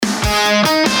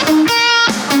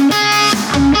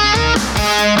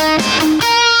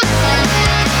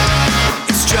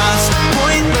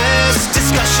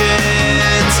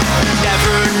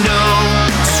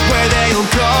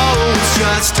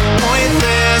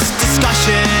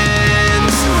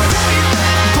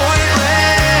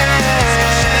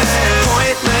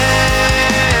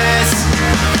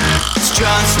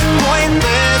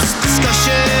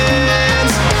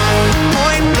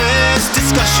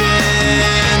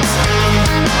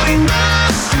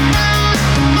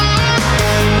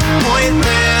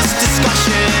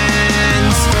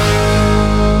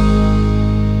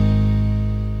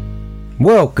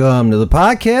Welcome to the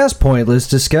podcast, Pointless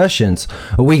Discussions,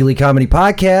 a weekly comedy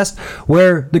podcast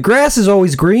where the grass is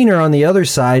always greener on the other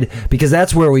side because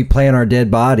that's where we plant our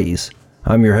dead bodies.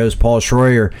 I'm your host, Paul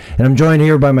Schroyer, and I'm joined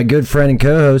here by my good friend and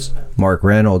co-host, Mark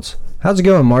Reynolds. How's it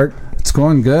going, Mark? It's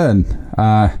going good.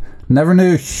 Never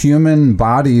knew human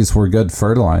bodies were good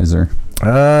fertilizer.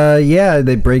 Yeah,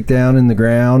 they break down in the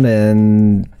ground,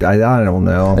 and I don't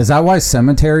know. Is that why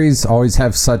cemeteries always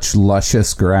have such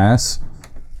luscious grass?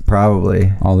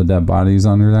 Probably. All the dead bodies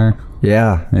under there?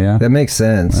 Yeah. That makes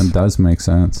sense. That does make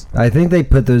sense. I think they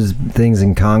put those things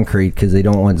in concrete because they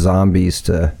don't want zombies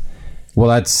to... Well,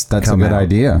 that's a good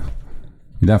idea.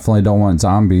 You definitely don't want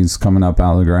zombies coming up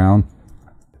out of the ground.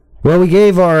 Well, we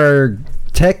gave our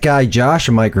tech guy Josh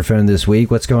a microphone this week.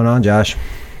 What's going on, Josh?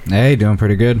 Hey, doing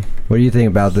pretty good. What do you think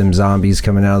about them zombies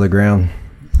coming out of the ground?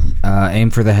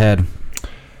 Aim for the head.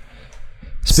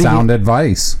 Sound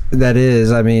advice. That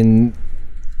is,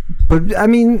 what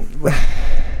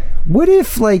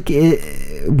if,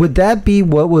 would that be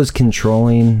what was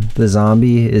controlling the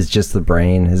zombie, is just the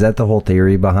brain? Is that the whole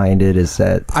theory behind it? Is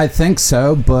that... I think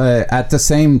so, but at the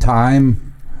same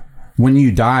time, when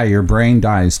you die, your brain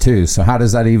dies too, so how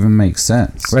does that even make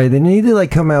sense? Right, they need to,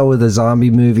 come out with a zombie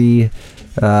movie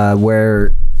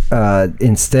where...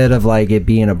 instead of it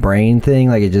being a brain thing,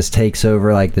 it just takes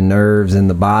over the nerves and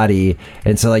the body,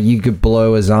 and so you could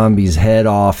blow a zombie's head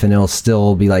off and it'll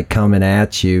still be coming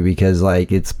at you because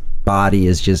its body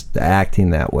is just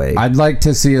acting that way. I'd like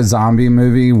to see a zombie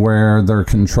movie where they're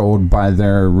controlled by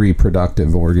their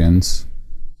reproductive organs.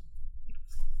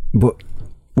 But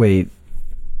wait,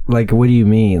 what do you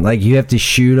mean? You have to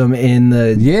shoot them in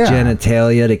the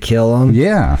genitalia to kill them?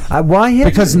 Yeah. Why?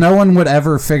 Because no one would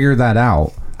ever figure that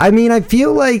out. I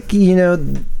feel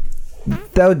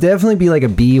that would definitely be a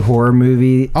B horror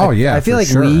movie. Oh, yeah. I feel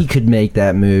sure. We could make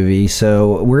that movie.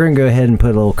 So we're going to go ahead and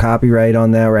put a little copyright on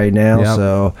that right now. Yep.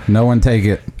 So no one take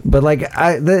it. But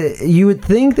you would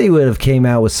think they would have came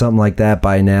out with something like that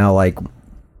by now, where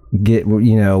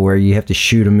you have to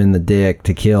shoot them in the dick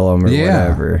to kill them or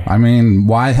whatever.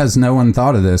 Why has no one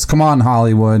thought of this? Come on,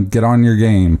 Hollywood, get on your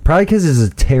game. Probably because it's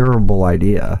a terrible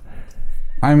idea.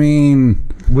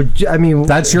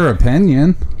 That's your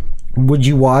opinion. Would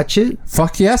you watch it?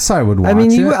 Fuck yes, I would watch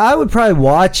it. I would probably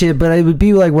watch it, but it would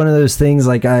be one of those things.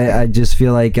 I just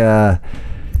feel it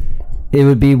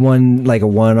would be a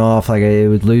one-off. It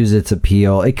would lose its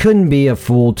appeal. It couldn't be a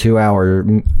full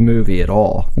 2-hour movie at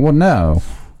all. Well, no,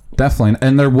 definitely,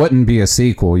 and there wouldn't be a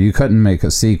sequel. You couldn't make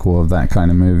a sequel of that kind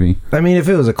of movie. If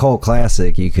it was a cult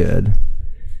classic, you could.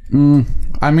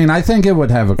 I think it would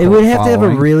have a. It would have to have a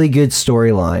really good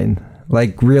storyline.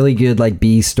 Really good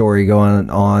B story going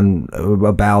on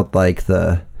about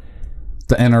the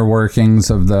inner workings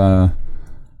of the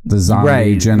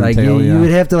zombie genitalia. You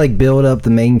would have to build up the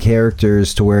main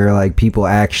characters to where people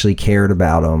actually cared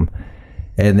about them,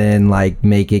 and then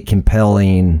make it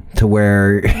compelling to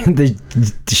where the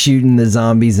shooting the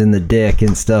zombies in the dick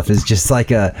and stuff is just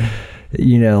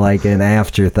an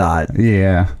afterthought.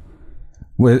 Yeah.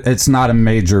 It's not a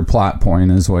major plot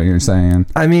point, is what you're saying.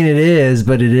 It is,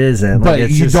 but it isn't. But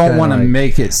you don't want to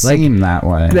make it seem that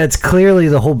way. That's clearly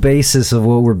the whole basis of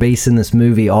what we're basing this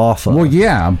movie off of. Well,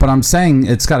 yeah, but I'm saying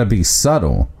it's got to be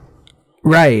subtle.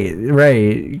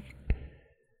 Right.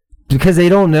 Because they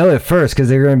don't know at first, because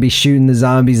they're going to be shooting the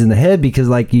zombies in the head. Because,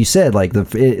 like you said, like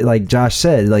Josh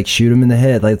said, shoot them in the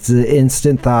head. It's the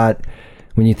instant thought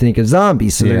when you think of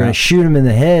zombies. So they're going to shoot them in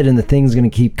the head, and the thing's going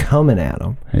to keep coming at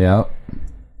them. Yep.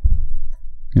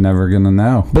 You're never gonna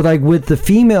know. But with the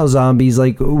female zombies,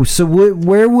 so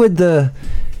where would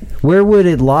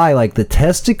it lie? The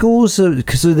testicles? So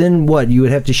then what? You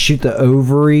would have to shoot the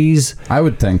ovaries? I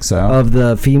would think so. Of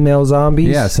the female zombies?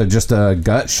 Yeah, so just a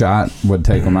gut shot would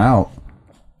take them out.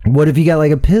 What if you got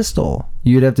a pistol?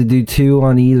 You'd have to do 2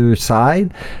 on either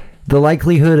side? The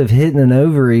likelihood of hitting an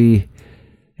ovary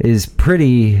is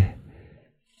pretty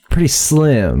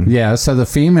slim. Yeah, so the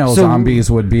female zombies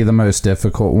would be the most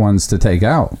difficult ones to take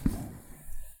out.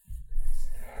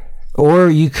 Or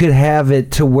you could have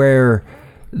it to where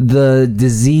the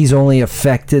disease only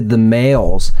affected the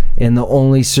males and the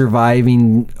only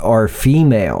surviving are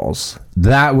females.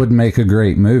 That would make a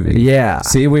great movie. Yeah.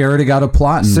 See, we already got a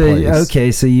plot in place.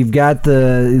 Okay, so you've got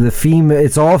the female,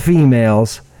 it's all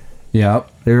females. Yep.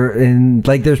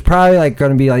 There's probably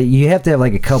going to be you have to have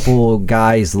a couple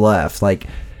guys left,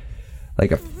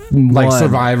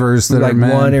 survivors that are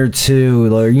men. 1 or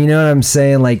 2, or you know what I'm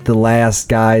saying, the last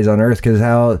guys on Earth, because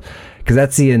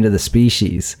that's the end of the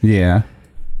species. Yeah.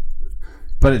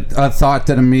 But a thought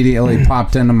that immediately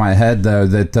popped into my head, though,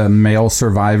 that the male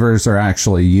survivors are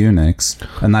actually eunuchs,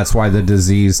 and that's why the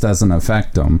disease doesn't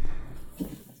affect them.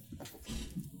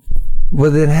 Well,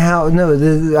 then how?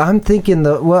 No, I'm thinking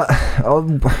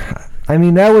I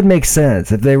mean, that would make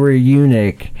sense if they were a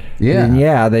eunuch. Yeah. Then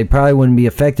yeah, they probably wouldn't be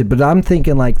affected. But I'm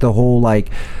thinking like the whole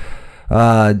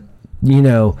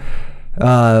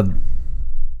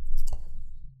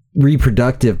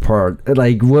reproductive part,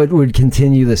 like what would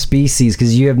continue the species,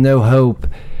 because you have no hope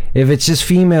if it's just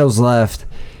females left.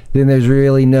 Then there's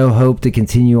really no hope to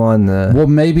continue on the. Well,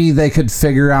 maybe they could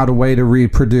figure out a way to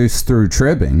reproduce through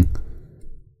tribbing.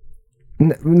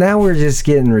 Now we're just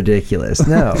getting ridiculous.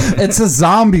 No. It's a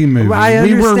zombie movie. I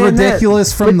We were understand that,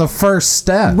 ridiculous from the first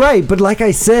step. Right, but like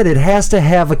I said, it has to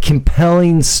have a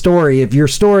compelling story. If your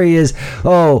story is,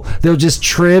 oh, they'll just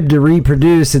trib to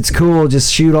reproduce, it's cool,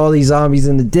 just shoot all these zombies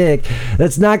in the dick,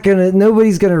 that's not gonna,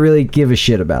 nobody's gonna really give a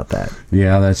shit about that.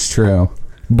 Yeah, that's true.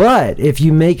 But if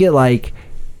you make it like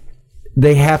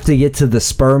they have to get to the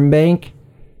sperm bank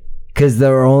because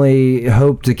their only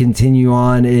hope to continue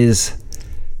on is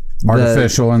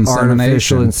Artificial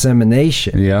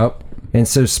insemination. Yep. And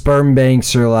so sperm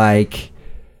banks are like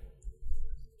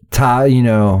high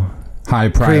priority.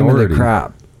 Cream of the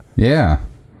crop. Yeah.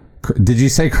 Did you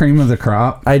say cream of the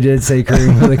crop? I did say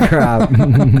cream of the crop.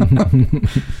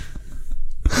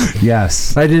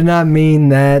 Yes. I did not mean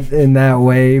that in that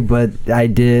way, but I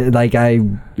did. Like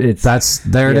it is. That's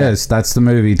the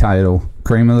movie title.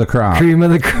 Cream of the crop. Cream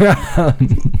of the crop.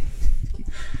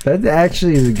 That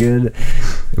actually is a good.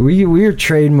 We are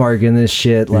trademarking this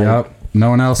shit. Like, yep.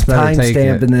 No one else better take it.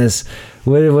 Time-stamping this.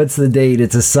 What's the date?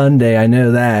 It's a Sunday. I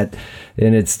know that,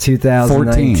 and it's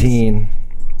 2019.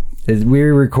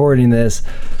 We're recording this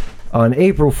on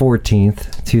April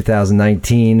 14th,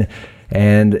 2019.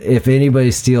 And if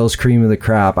anybody steals cream of the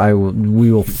crop,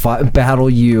 we will battle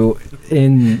you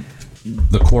in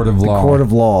the court of law. Court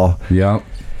of law. Yep.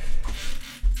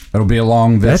 It'll be a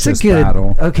long, vicious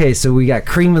battle. Okay, so we got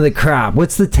cream of the crop.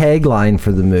 What's the tagline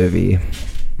for the movie?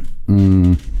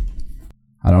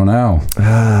 I don't know.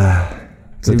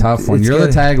 It's a tough one. You're the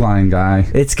tagline guy.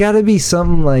 It's got to be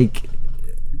something like,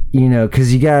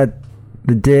 because you got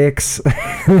the dicks.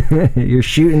 You're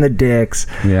shooting the dicks.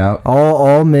 Yeah.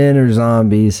 All men are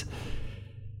zombies.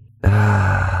 It's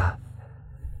got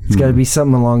to be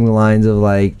something along the lines of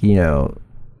like,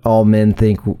 all men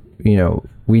think,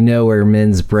 we know where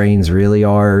men's brains really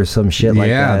are, or some shit like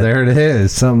that. Yeah, there it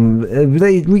is.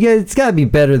 It's got to be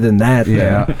better than that.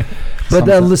 Yeah.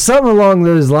 But something along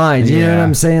those lines. You know what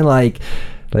I'm saying? Like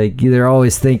they're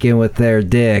always thinking with their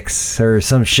dicks or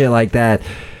some shit like that.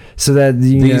 So that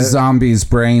these zombies'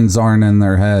 brains aren't in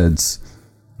their heads.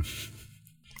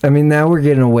 I mean, now we're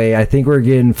getting away. I think we're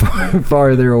getting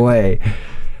farther away.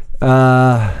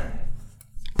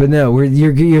 But no,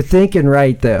 you're thinking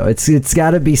right though. It's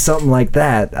got to be something like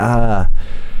that.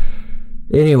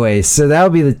 Anyway, so that'll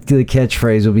be the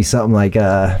catchphrase. Will be something like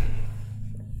the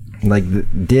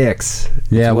dicks.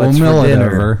 Yeah, we'll mill it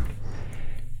over.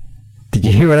 Did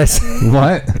you hear what I said?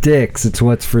 What? Dicks. It's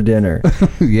what's for dinner.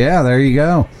 Yeah, there you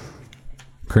go.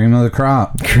 Cream of the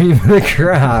crop. Cream of the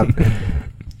crop.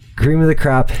 Cream of the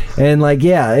crop. And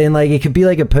it could be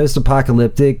like a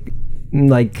post-apocalyptic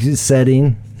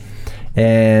setting.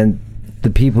 And the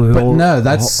people who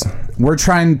we're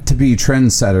trying to be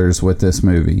trendsetters with this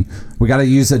movie. We got to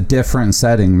use a different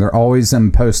setting. They're always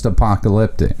in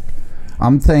post-apocalyptic.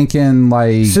 I'm thinking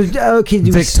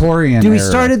Victorian. Do we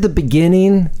start at the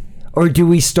beginning, or do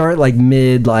we start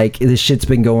mid? This shit's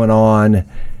been going on.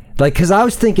 Because I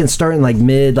was thinking starting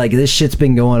mid. This shit's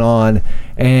been going on,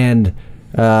 and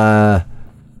the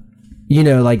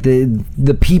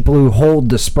people who hold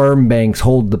the sperm banks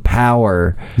hold the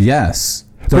power. Yes.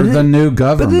 They're the new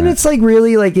government. But then it's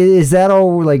really is that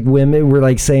all women?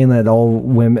 We're saying that all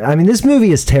women. I mean, this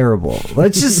movie is terrible.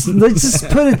 Let's just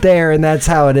put it there, and that's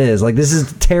how it is. This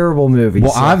is a terrible movie.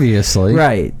 Well, obviously.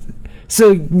 Right.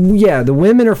 So yeah, the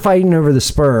women are fighting over the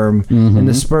sperm and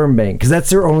the sperm bank because that's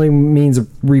their only means of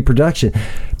reproduction.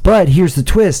 But here's the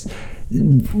twist: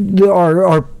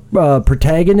 our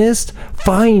protagonist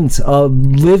finds a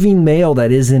living male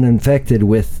that isn't infected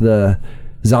with the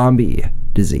zombie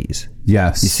disease.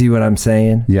 Yes. You see what I'm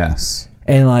saying? Yes.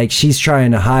 And she's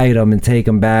trying to hide them and take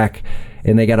them back,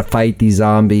 and they got to fight these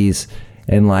zombies,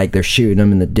 and they're shooting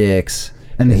them in the dicks.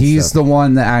 And he's the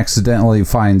one that accidentally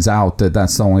finds out that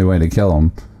that's the only way to kill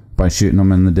him, by shooting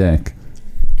him in the dick.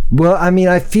 Well, I mean,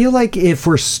 I feel like if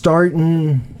we're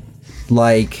starting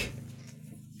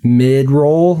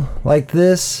mid-roll like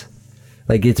this,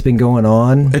 it's been going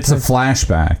on. It's a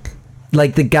flashback.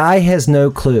 The guy has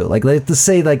no clue. Let's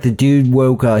say the dude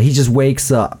woke up. He just wakes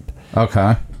up.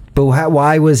 Okay. But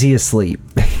why was he asleep?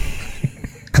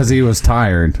 Because he was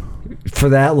tired. For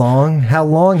that long? How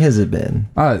long has it been?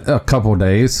 A couple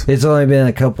days. It's only been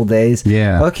a couple days.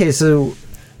 Yeah. Okay, so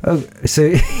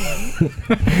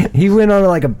he went on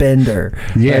like a bender.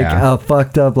 Yeah. Like a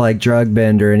fucked up like drug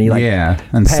bender, and he like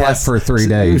and slept for 3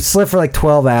 days. Slept for like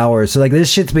 12 hours. So like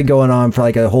this shit's been going on for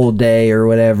like a whole day or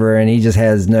whatever, and he just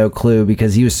has no clue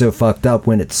because he was so fucked up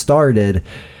when it started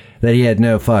that he had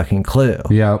no fucking clue.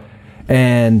 Yep.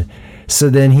 And so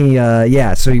then he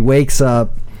so he wakes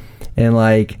up and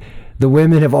like the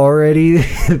women have already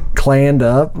claned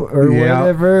up or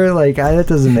whatever. Like that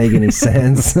doesn't make any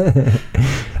sense.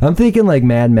 I'm thinking like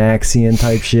Mad Maxian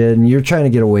type shit, and you're trying to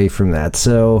get away from that.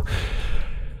 So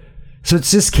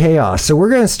it's just chaos. So we're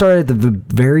gonna start at the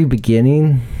very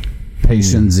beginning.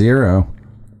 Patient zero.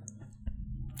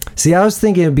 See, I was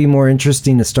thinking it'd be more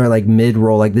interesting to start like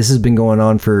mid-roll. Like this has been going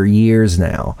on for years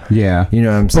now. Yeah. You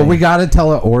know what I'm saying? But we got to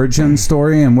tell an origin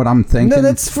story, and what I'm thinking... No,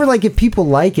 that's for like if people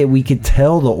like it, we could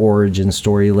tell the origin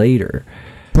story later.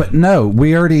 But no,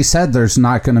 we already said there's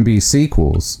not going to be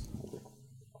sequels.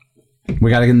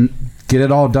 We got to get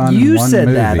it all done in one movie. You said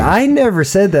that. I never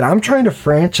said that. I'm trying to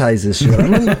franchise this shit.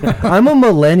 I'm a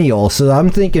millennial, so I'm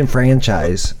thinking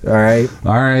franchise. All right?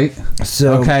 All right.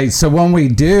 So when we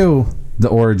do the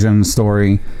origin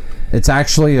story, it's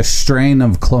actually a strain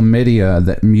of chlamydia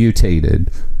that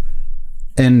mutated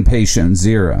in patient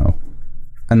zero,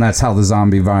 and that's how the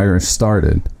zombie virus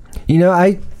started. You know,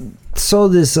 I saw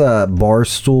this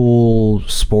Barstool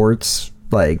Sports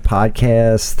like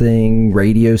podcast thing,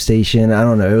 radio station. I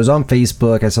don't know, it was on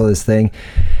Facebook. I saw this thing,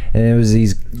 and it was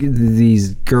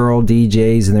these girl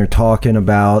DJs, and they're talking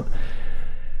about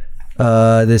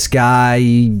this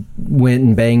guy went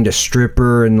and banged a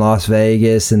stripper in Las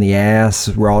Vegas in the ass,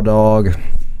 raw dog,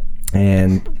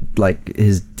 and like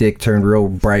his dick turned real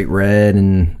bright red,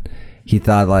 and he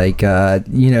thought like he thought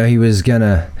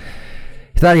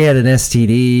he had an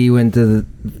STD. Went to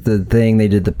the thing, they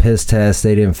did the piss test,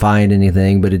 they didn't find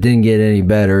anything, but it didn't get any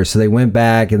better, so they went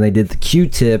back and they did the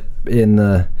Q-tip in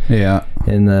the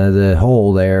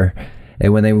hole there.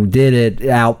 And when they did it,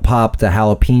 out popped a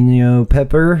jalapeno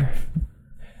pepper.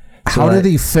 How did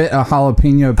he fit a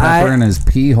jalapeno pepper in his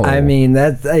pee hole? I mean,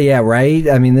 that's right.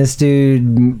 I mean, this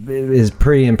dude is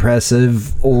pretty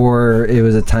impressive, or it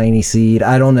was a tiny seed.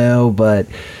 I don't know, but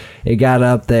it got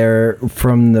up there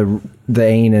from the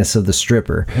anus of the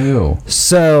stripper. Ew.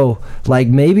 So, like,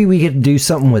 maybe we could do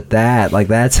something with that. Like,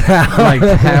 that's how... like,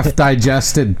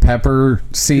 half-digested pepper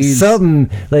seeds? Something.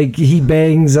 Like, the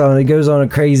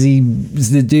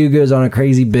dude goes on a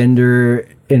crazy bender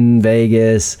in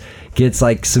Vegas, gets,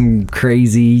 like, some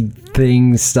crazy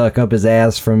thing stuck up his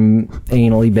ass from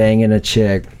anally banging a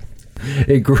chick.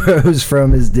 It grows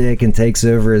from his dick and takes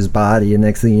over his body, and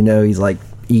next thing you know, he's, like,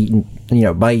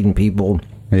 biting people.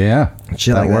 Yeah,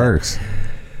 shit that like works.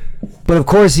 But of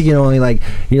course, he can only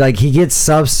he gets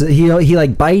he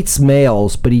like bites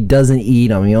males, but he doesn't eat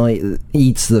them. He only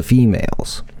eats the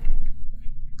females.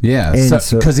 Yeah,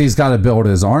 because he's got to build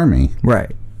his army.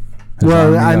 Right.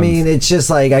 I mean, it's just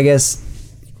like, I guess,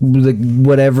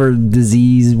 whatever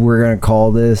disease we're gonna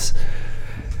call this.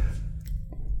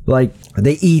 Like,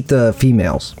 they eat the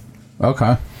females.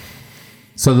 Okay.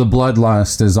 So the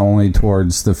bloodlust is only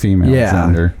towards the female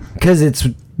gender. Because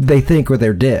they think with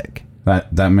their dick.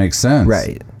 That makes sense.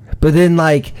 Right. But then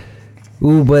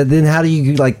but then how do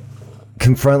you like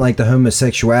confront like the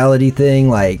homosexuality thing?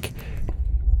 Like,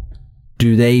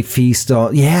 do they feast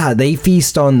on... Yeah, they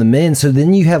feast on the men. So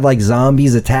then you have like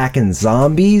zombies attacking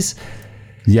zombies.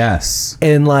 Yes.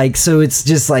 And like, so it's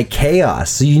just like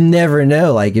chaos. So you never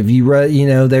know. Like if you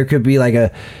there could be like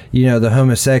a, the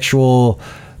homosexual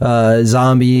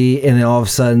zombie, and then all of a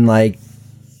sudden like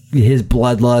his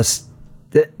bloodlust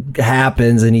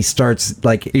happens and he starts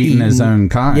like eating his own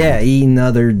kind. Yeah, eating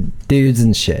other dudes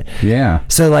and shit. Yeah.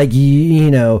 So like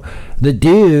the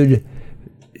dude,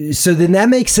 so then that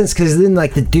makes sense, because then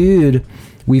like the dude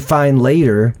we find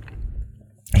later,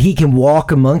 he can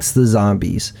walk amongst the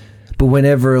zombies, but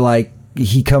whenever like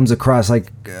he comes across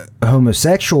like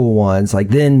homosexual ones, like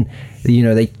then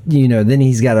then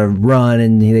he's got to run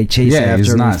and they chase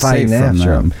after him and fighting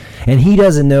after him, and he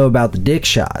doesn't know about the dick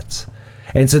shots,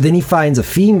 and so then he finds a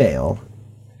female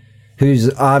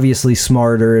who's obviously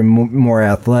smarter and more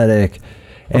athletic,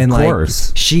 and like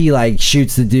she like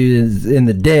shoots the dude in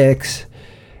the dicks,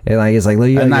 and like it's like,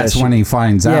 and that's when he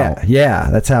finds out. Yeah,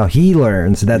 that's how he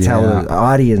learns. That's how the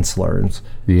audience learns.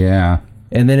 Yeah.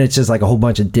 And then it's just like a whole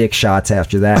bunch of dick shots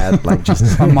after that, like just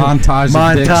a montage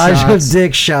of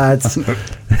dick shots.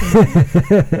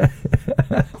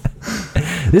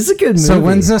 This is a good movie. So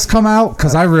when's this come out?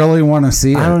 Because I really want to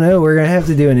see it. I don't know. We're gonna have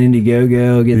to do an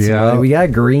Indiegogo. Get some, Yeah. we got a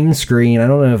green screen. I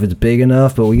don't know if it's big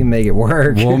enough, but we can make it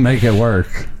work. We'll make it work.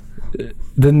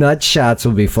 The nut shots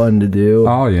will be fun to do.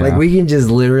 Oh, yeah. Like we can just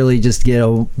literally just get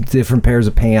different pairs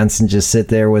of pants and just sit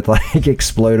there with like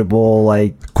explodable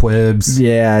like Quibs.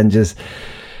 yeah, and just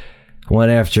one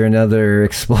after another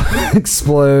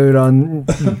explode on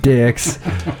dicks.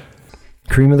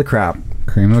 Cream of the crop.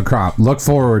 Cream of the crop. Look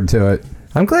forward to it.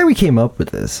 I'm glad we came up with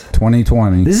this.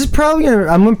 2020. This is probably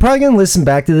I'm probably gonna listen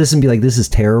back to this and be like, this is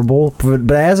terrible. But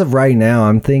as of right now,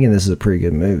 I'm thinking this is a pretty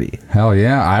good movie. Hell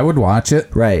yeah, I would watch it.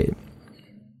 Right.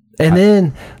 And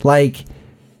then like,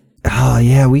 oh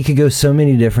yeah, we could go so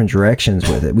many different directions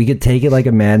with it. We could take it like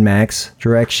a Mad Max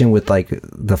direction with like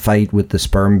the fight with the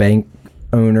sperm bank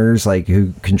owners, like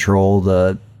who control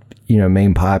the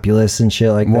main populace and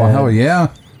shit like that. Well, hell yeah.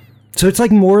 So it's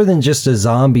like more than just a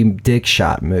zombie dick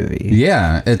shot movie.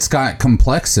 Yeah, it's got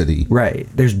complexity. Right.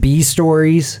 There's B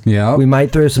stories. Yeah. We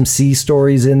might throw some C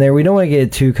stories in there. We don't want to get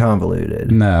it too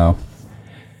convoluted. No.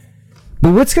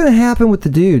 But what's going to happen with the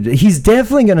dude? He's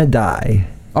definitely going to die.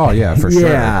 Oh, yeah, for sure.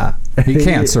 Yeah. He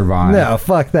can't survive. No,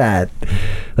 fuck that.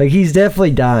 Like, he's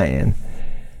definitely dying.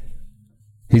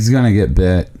 He's going to get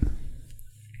bit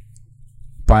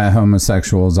by a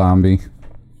homosexual zombie.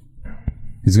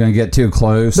 He's going to get too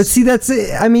close. But see, that's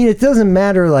it. I mean, it doesn't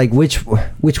matter, like, which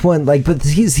one. Like, but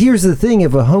here's the thing.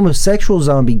 If a homosexual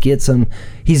zombie gets him,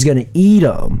 he's going to eat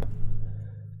him.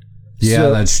 Yeah,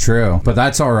 So- that's true. But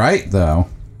that's all right, though.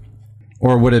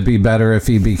 Or would it be better if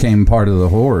he became part of the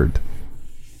horde?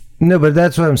 No, but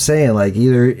that's what I'm saying. Like,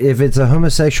 either if it's a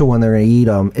homosexual one, they're going to eat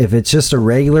them. If it's just a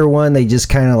regular one, they just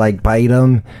kind of, like, bite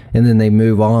them, and then they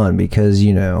move on because,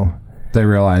 They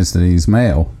realize that he's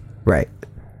male. Right.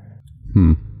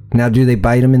 Now, do they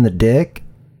bite him in the dick?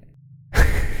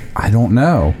 I don't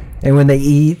know. And when they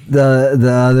eat the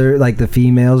other, like the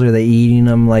females, are they eating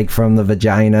them like from the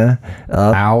vagina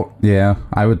up? Out? Yeah,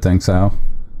 I would think so.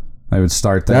 I would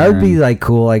start there. That would be like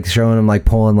cool, like showing them like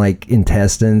pulling like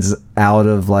intestines out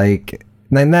of like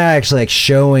not actually like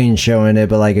showing it,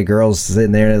 but like a girl's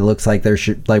sitting there and it looks like they're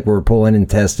like we're pulling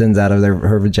intestines out of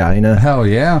her vagina. Hell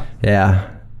yeah. Yeah.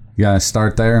 You gotta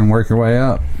start there and work your way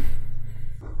up.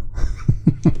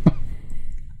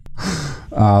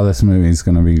 Oh, this movie's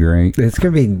gonna be great. It's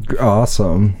gonna be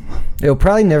awesome. It'll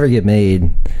probably never get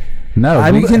made.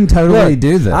 No, we can totally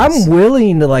do this. I'm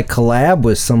willing to like collab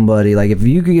with somebody. Like if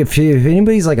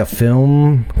anybody's like a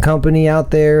film company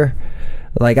out there,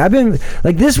 like I've been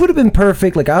like this would have been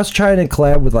perfect. Like I was trying to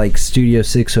collab with like Studio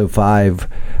 605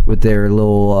 with their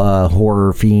little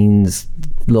horror fiends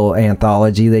little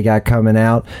anthology they got coming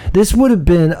out. This would have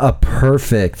been a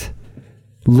perfect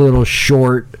little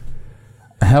short.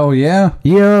 Hell yeah.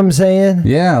 You know what I'm saying?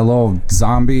 Yeah, a little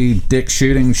zombie dick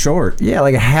shooting short. Yeah,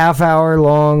 like a half-hour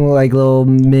long, like little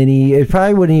mini. It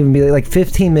probably wouldn't even be like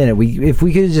 15 minutes. If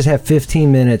we could just have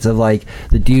 15 minutes of like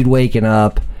the dude waking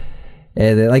up,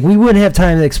 and then, like we wouldn't have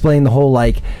time to explain the whole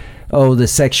like, oh, the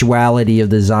sexuality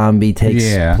of the zombie takes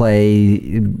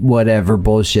play, whatever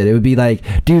bullshit. It would be like,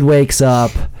 dude wakes up,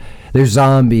 there's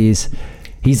zombies,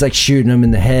 he's like shooting them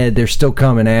in the head. They're still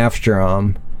coming after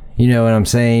him. You know what I'm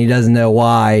saying? He doesn't know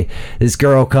why. This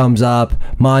girl comes up,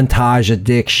 montage of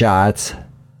dick shots.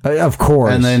 Of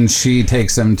course. And then she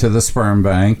takes him to the sperm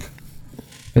bank.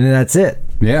 And then that's it.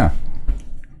 Yeah.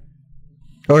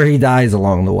 Or he dies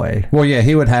along the way. Well, yeah,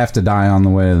 he would have to die on the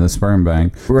way to the sperm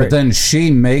bank. Right. But then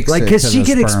she makes Like, it because to she the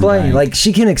can sperm explain. bank. Like,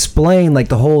 she can explain, like,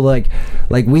 the whole, like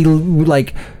we,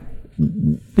 like,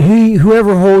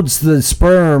 whoever holds the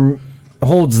sperm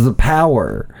holds the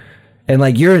power. And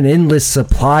like you're an endless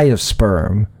supply of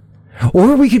sperm,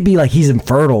 or we could be like he's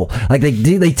infertile. Like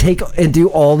they take and do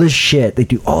all this shit. They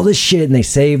do all this shit and they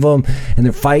save him, and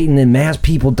they're fighting, and mass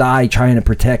people die trying to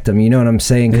protect him. You know what I'm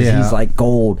saying? Because he's like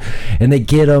gold, and they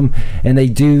get him, and they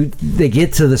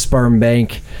get to the sperm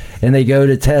bank, and they go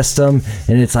to test him,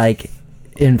 and it's like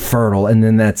infertile, and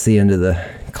then that's the end of the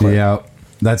clip. Yeah.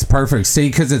 That's perfect. See,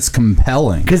 because it's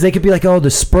compelling. Because they could be like, oh, the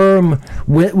sperm,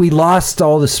 we lost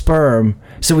all the sperm.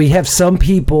 So we have some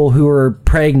people who are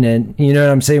pregnant. You know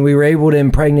what I'm saying? We were able to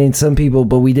impregnate some people,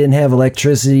 but we didn't have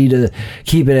electricity to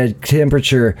keep it at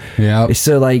temperature. Yeah.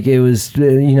 So like it was,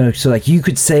 so like you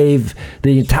could save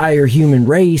the entire human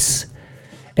race,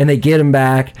 and they get them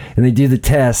back and they do the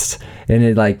test, and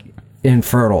it like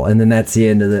infertile, and then that's the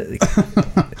end of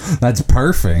the. That's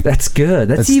perfect. That's good.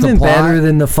 That's It's even the plot. better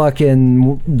than the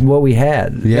fucking what we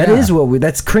had. Yeah.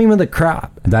 That's cream of the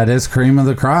crop. That is cream of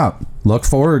the crop. Look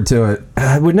forward to it.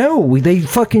 Well, no, they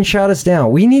fucking shot us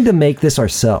down. We need to make this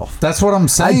ourselves. That's what I'm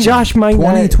saying. Josh might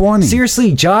 2020. not.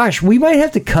 Seriously, Josh, we might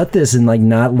have to cut this and like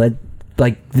not let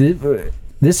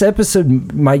this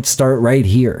episode might start right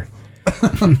here.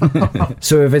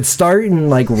 So if it's starting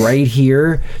like right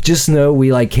here, just know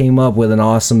we like came up with an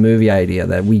awesome movie idea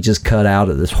that we just cut out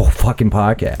of this whole fucking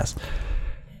podcast.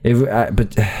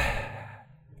 But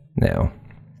no,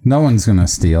 no one's gonna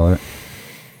steal it.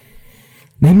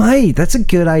 They might. That's a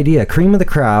good idea. Cream of the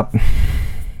crop.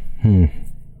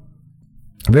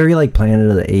 Very like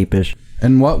Planet of the Apes-ish.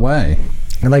 In what way?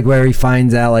 And like where he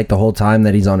finds out like the whole time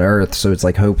that he's on Earth, so it's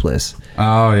like hopeless.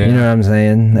 Oh yeah. You know what I'm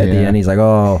saying? At the end, he's like,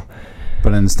 oh.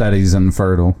 But instead, he's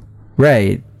infertile.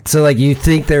 Right. So like you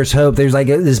think there's hope. There's like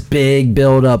this big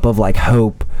buildup of like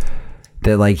hope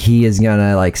that like he is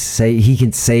gonna like say he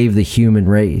can save the human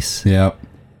race. Yep.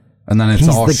 And then it's He's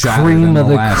all the shattered cream in of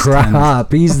the the last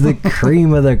crop. He's the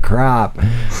cream of the crop.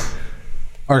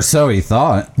 Or so he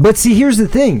thought. But see, here's the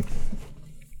thing.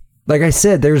 Like I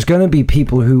said, there's gonna be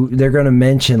people who they're gonna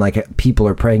mention like people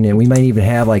are pregnant. We might even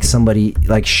have like somebody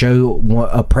like show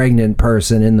a pregnant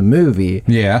person in the movie.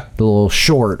 Yeah. The little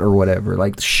short or whatever,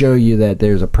 like show you that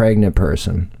there's a pregnant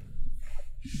person.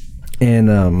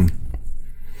 And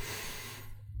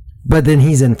but then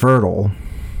he's infertile.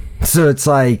 So it's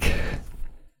like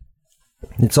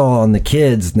it's all on the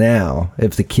kids now.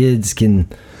 If the kids can...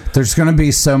 There's going to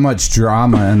be so much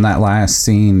drama in that last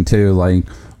scene, too. Like,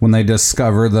 when they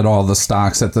discover that all the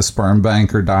stocks at the sperm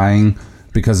bank are dying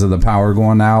because of the power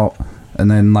going out. And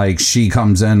then, like, she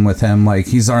comes in with him, like,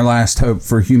 he's our last hope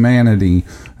for humanity.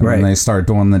 And right. then they start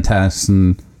doing the tests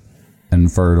and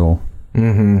infertile.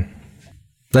 Mm-hmm.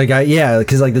 Like,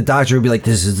 because, like, the doctor would be like,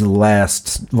 this is the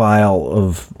last vial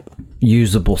of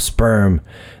usable sperm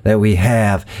that we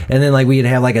have, and then like we'd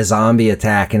have like a zombie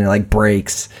attack and it like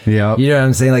breaks. Yeah, you know what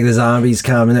I'm saying? Like the zombies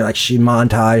come and they're like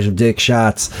montage of dick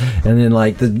shots, and then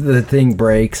like the thing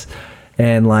breaks,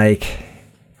 and like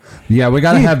we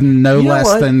gotta have no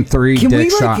less than 3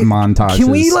 dick shot montages. Can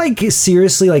we like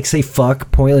seriously like say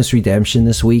fuck Pointless Redemption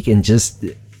this week and just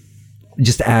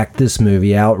act this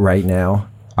movie out right now?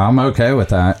 I'm okay with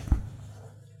that.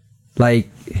 Like,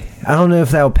 I don't know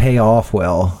if that would pay off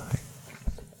well.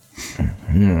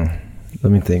 Let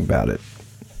me think about it.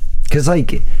 Because,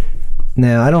 like,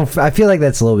 no, I feel like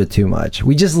that's a little bit too much.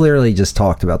 We just literally just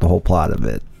talked about the whole plot of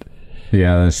it.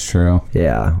 Yeah, that's true.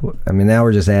 Yeah. I mean, now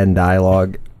we're just adding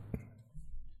dialogue.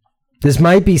 This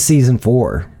might be season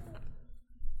 4.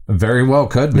 Very well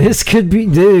could be. This could be,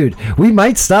 dude. We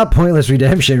might stop Pointless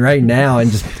Redemption right now and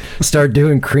just start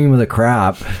doing Cream of the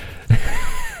Crop.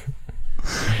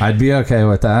 I'd be okay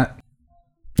with that.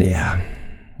 Yeah.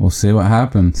 We'll see what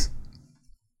happens.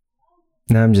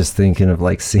 Now I'm just thinking of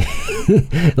like seeing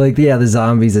like the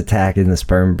zombies attacking the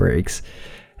sperm breaks,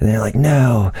 and they're like,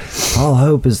 no, all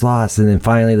hope is lost. And then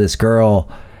finally this girl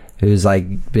who's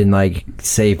like been like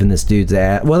saving this dude's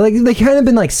ass, well, like they kind of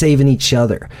been like saving each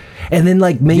other, and then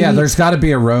like maybe there's got to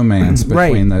be a romance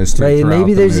between those two, right?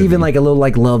 Maybe there's movie. even like a little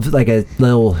like love, like a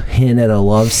little hint at a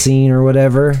love scene or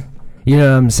whatever. You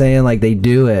know what I'm saying? Like they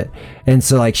do it, and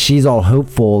so like she's all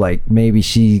hopeful, like maybe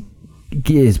she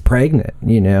is pregnant,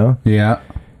 you know? Yeah.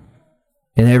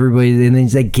 And everybody, and then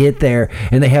they get there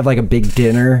and they have like a big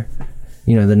dinner,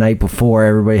 you know, the night before.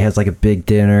 Everybody has like a big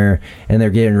dinner and they're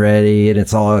getting ready and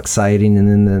it's all exciting. And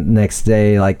then the next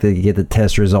day, like they get the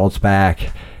test results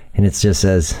back and it just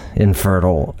says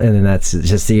infertile, and then that's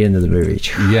just the end of the movie.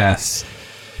 Yes.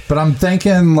 But I'm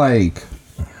thinking like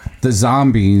the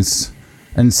zombies,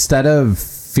 instead of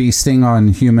feasting on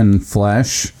human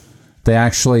flesh, they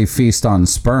actually feast on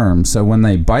sperm. So when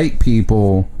they bite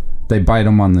people, they bite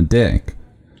them on the dick.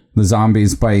 The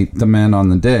zombies bite the men on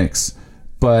the dicks.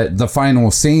 But the final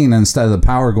scene, instead of the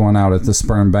power going out at the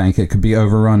sperm bank, it could be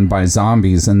overrun by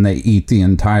zombies and they eat the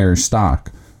entire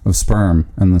stock of sperm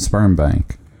in the sperm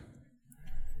bank.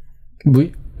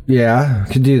 Could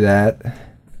do that.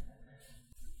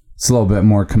 It's a little bit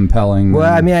more compelling.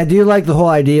 Well, I mean, I do like the whole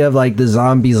idea of like the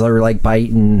zombies are like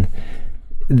biting.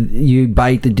 You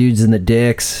bite the dudes in the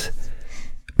dicks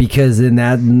because then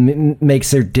that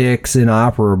makes their dicks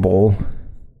inoperable.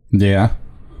 Yeah.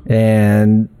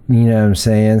 And you know what I'm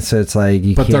saying? So it's like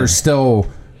but there's still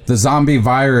the zombie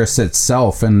virus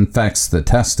itself infects the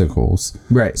testicles.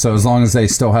 Right. So as long as they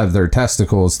still have their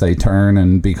testicles, they turn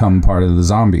and become part of the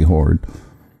zombie horde.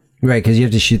 Right, because you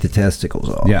have to shoot the testicles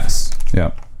off. Yes.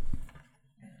 Yep.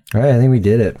 All right, I think we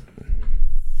did it.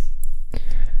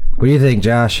 What do you think,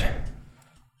 Josh?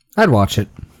 I'd watch it.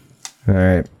 All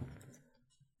right.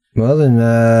 Well, then,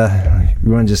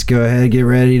 you want to just go ahead and get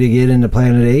ready to get into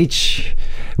Planet H?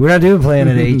 We're not doing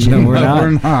Planet H. No, we're not.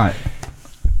 We're not.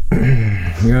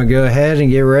 You're going to go ahead and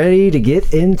get ready to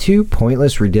get into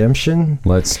Pointless Redemption.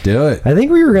 Let's do it. I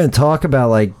think we were going to talk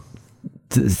about, like,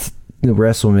 the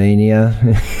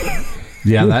WrestleMania.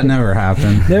 Yeah, that never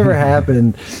happened. Never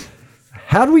happened.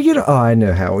 How do we get... Oh, I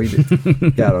know how we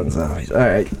got on zombies. All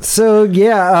right. So,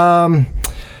 yeah,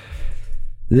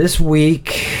 this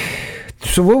week...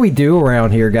 So what we do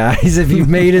around here, guys, if you've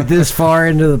made it this far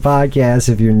into the podcast,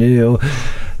 if you're new...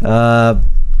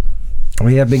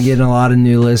 we have been getting a lot of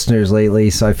new listeners lately,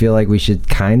 so I feel like we should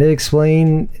kind of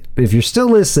explain. If you're still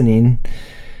listening,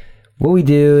 what we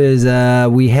do is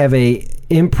we have a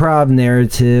improv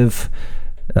narrative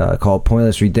called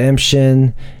Pointless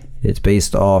Redemption. It's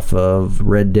based off of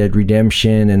Red Dead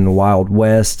Redemption and the Wild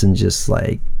West and just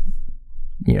like,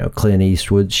 you know, Clint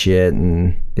Eastwood shit.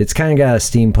 And it's kind of got a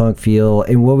steampunk feel.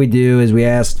 And what we do is we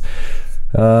asked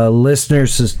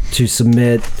listeners to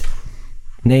submit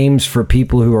names for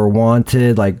people who are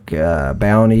wanted, like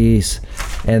bounties,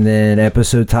 and then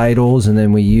episode titles, and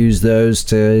then we use those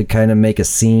to kind of make a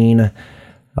scene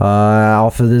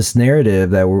off of this narrative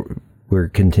that we're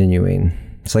continuing.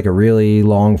 It's like a really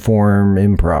long form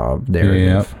improv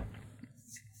narrative. Yep.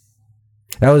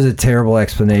 That was a terrible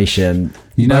explanation.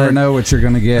 You never know what you're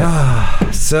gonna get.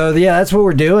 So yeah, that's what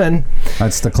we're doing.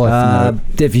 That's the cliff note.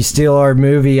 If you steal our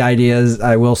movie ideas,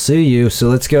 I will sue you. So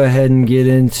let's go ahead and get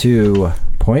into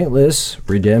Pointless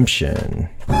Redemption.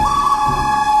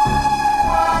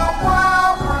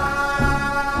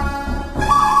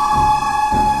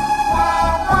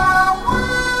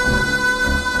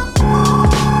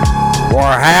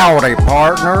 Well, howdy,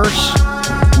 partners.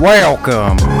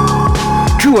 Welcome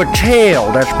to a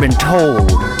tale that's been told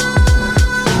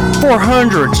for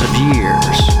hundreds of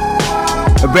years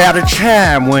about a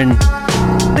time when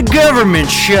the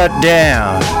government shut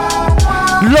down.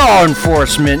 Law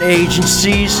enforcement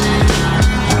agencies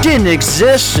didn't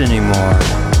exist anymore.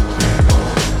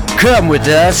 Come with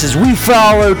us as we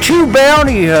follow two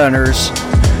bounty hunters,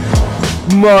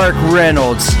 Mark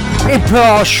Reynolds and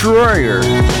Paul Schroyer,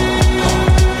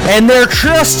 and their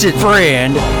trusted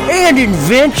friend and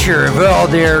inventor of all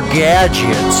their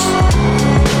gadgets,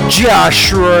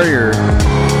 Josh Schroyer,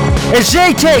 as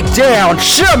they take down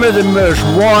some of the most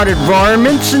wanted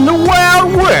varmints in the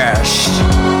Wild West.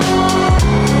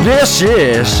 This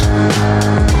is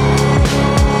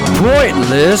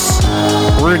Pointless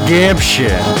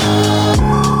Redemption.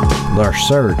 The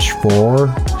search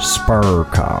for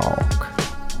Spurcock.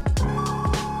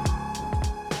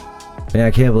 Man, I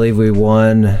can't believe we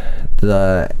won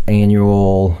the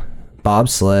annual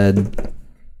bobsled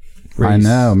race. I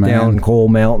know, man. Down Coal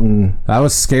Mountain. That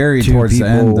was scary towards the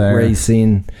end there.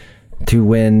 Racing to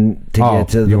win to get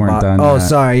to the bottom. Oh,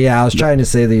 sorry. Yeah, I was trying to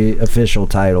say the official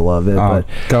title of it, but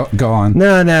go on.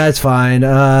 No, it's fine.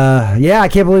 Yeah, I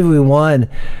can't believe we won.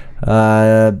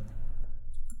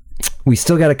 We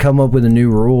still got to come up with a new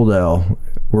rule, though.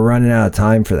 We're running out of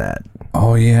time for that.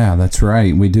 Oh yeah, that's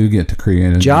right. We do get to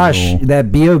create a Josh, new rule.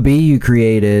 that BOB you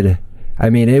created, I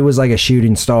mean, it was like a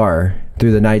shooting star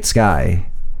through the night sky.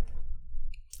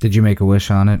 Did you make a wish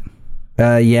on it?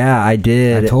 Yeah, I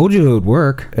did. I told you it would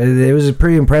work. It was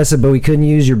pretty impressive, but we couldn't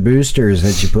use your boosters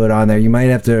that you put on there. You might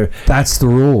have to... That's the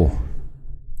rule.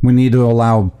 We need to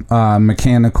allow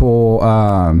mechanical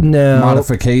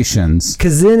modifications.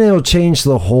 Because then it'll change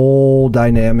the whole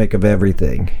dynamic of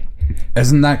everything.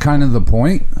 Isn't that kind of the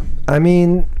point? I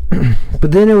mean,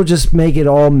 but then it will just make it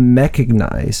all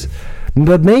mechanized.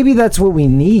 But maybe that's what we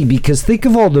need, because think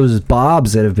of all those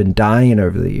bobs that have been dying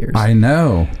over the years. I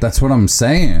know. That's what I'm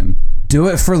saying. Do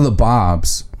it for the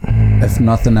bobs, if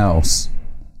nothing else.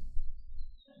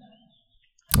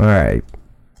 All right.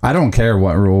 I don't care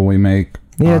what rule we make.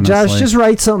 Yeah, honestly. Josh, just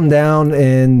write something down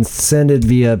and send it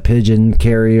via pigeon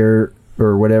carrier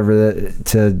or whatever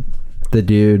to the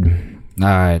dude. All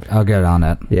right, I'll get on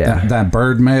it. Yeah. That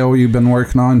bird mail you've been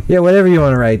working on? Yeah, whatever you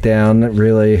want to write down,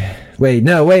 really. Wait.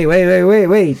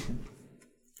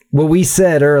 What we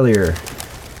said earlier.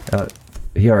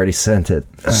 He already sent it.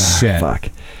 Shit. Fuck.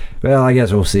 Well, I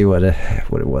guess we'll see what it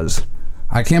was.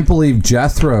 I can't believe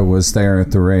Jethro was there at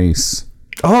the race.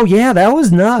 Oh, yeah, that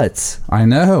was nuts. I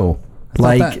know.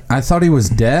 I thought he was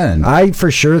dead. I for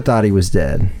sure thought he was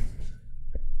dead.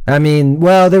 I mean,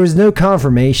 well, there was no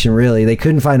confirmation, really. They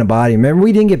couldn't find a body. Remember,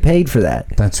 we didn't get paid for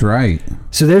that. That's right.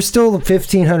 So there's still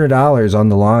 $1,500 on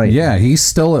the line. Yeah, he's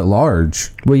still at large.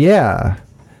 Well, yeah.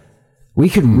 We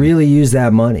could really use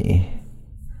that money.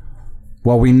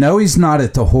 Well, we know he's not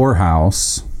at the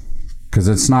whorehouse because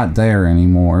it's not there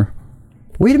anymore.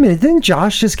 Wait a minute. Didn't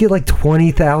Josh just get like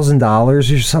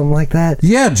 $20,000 or something like that?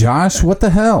 Yeah, Josh. What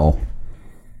the hell?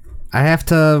 I have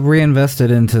to reinvest it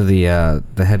into the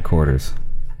headquarters.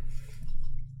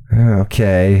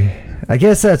 Okay. I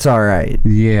guess that's all right.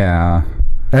 Yeah.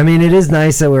 I mean, it is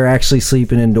nice that we're actually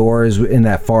sleeping indoors in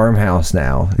that farmhouse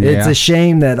now. It's Yeah. a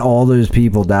shame that all those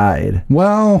people died.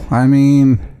 Well, I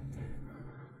mean,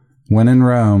 when in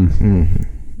Rome.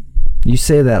 You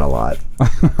say that a lot.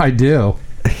 I do.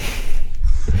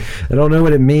 I don't know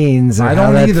what it means. Or I how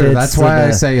don't that either. fits That's to why I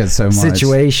the say it so much.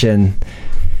 situation.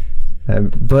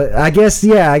 But I guess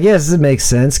it makes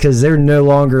sense because they're no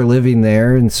longer living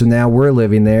there, and so now we're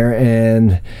living there,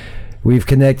 and we've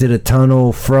connected a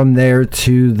tunnel from there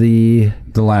to the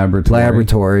The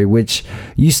laboratory. which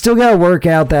you still got to work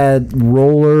out that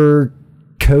roller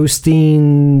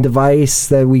coasting device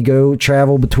that we go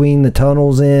travel between the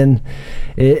tunnels in.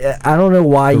 I don't know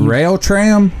why The rail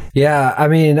tram? Yeah, I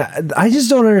mean, I just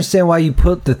don't understand why you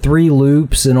put the 3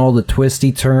 loops and all the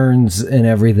twisty turns and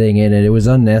everything in it. It was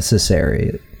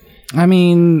unnecessary. I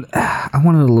mean, I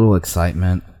wanted a little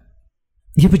excitement.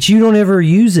 Yeah, but you don't ever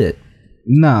use it.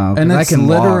 No, 'cause And I it's can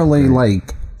literally walk.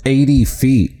 like 80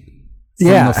 feet from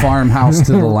Yeah. the farmhouse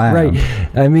to the lab. Right.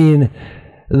 I mean,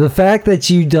 the fact that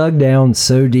you dug down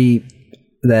so deep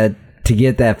that to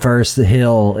get that first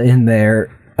hill in there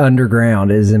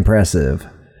underground is impressive.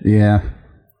 Yeah.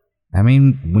 I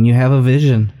mean, when you have a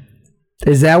vision,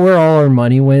 Is that where all our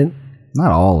money went?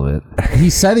 not all of it. He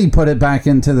said he put it back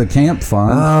into the camp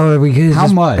fund. Oh, we could have How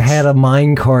just much? had a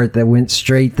mine cart that went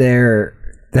straight there.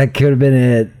 That could have been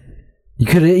it. You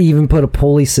could have even put a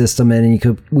pulley system in,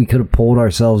 and we could have pulled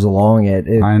ourselves along it.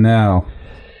 I know.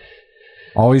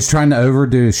 Always trying to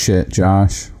overdo shit,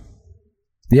 Josh.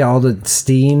 Yeah, all the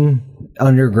steam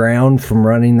underground from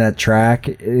running that track.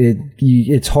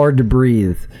 It's hard to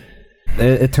breathe.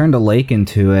 It turned a lake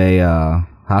into a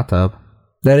hot tub.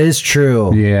 That is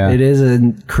true. Yeah. It is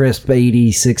a crisp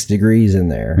 86 degrees in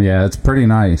there. Yeah, it's pretty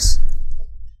nice.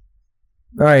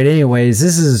 All right, anyways,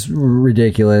 this is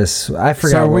ridiculous. I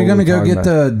forgot. So are we going to go get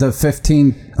the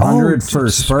 1500 for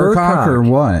Spurcock or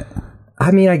what?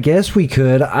 I mean, I guess we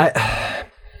could.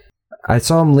 I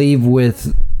saw him leave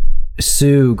with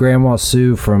Sue, Grandma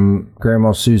Sue from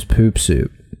Grandma Sue's Poop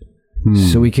Soup.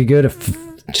 So we could go to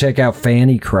check out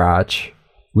Fanny Crotch.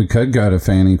 We could go to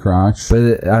Fanny Crotch.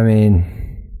 But, I mean,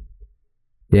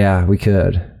 yeah, we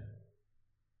could.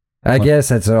 I guess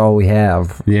that's all we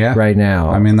have right now.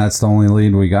 I mean, that's the only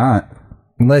lead we got.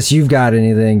 Unless you've got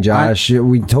anything, Josh.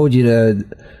 We told you to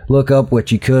look up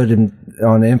what you could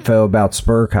on info about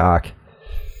Spurcock.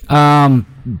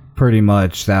 Pretty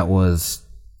much that was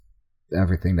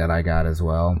everything that I got as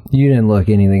well. You didn't look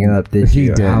anything up, did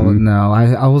you? No,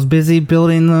 I was busy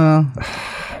building the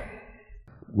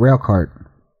rail cart.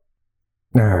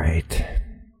 All right.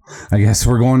 I guess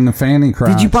we're going to Fanny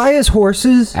Crotch. Did you buy his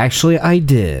horses? Actually, I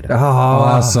did. Oh,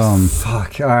 Awesome.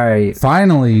 Fuck. All right.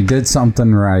 Finally, you did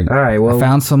something right. All right. Well, I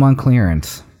found some on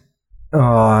clearance. oh,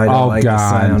 I don't like the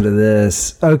sound of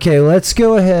this. Okay, let's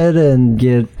go ahead and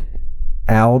get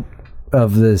out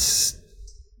of this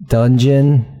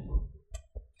dungeon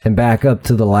and back up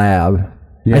to the lab.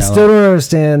 Yeah, I still don't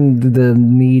understand the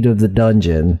need of the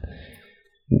dungeon.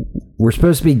 We're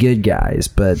supposed to be good guys,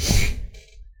 but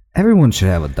Everyone should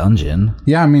have a dungeon.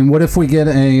 Yeah, I mean, what if we get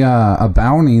a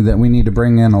bounty that we need to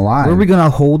bring in alive? Where are we gonna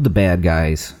hold the bad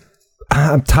guys?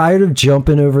 I'm tired of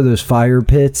jumping over those fire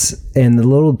pits and the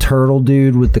little turtle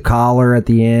dude with the collar at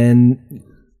the end.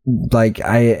 Like,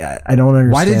 I don't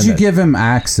understand. Why did you it. give him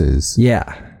axes?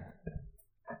 Yeah.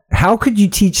 How could you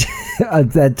teach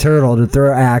that turtle to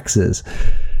throw axes?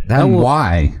 And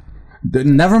why?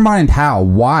 Never mind how.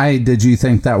 Why did you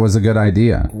think that was a good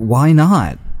idea? Why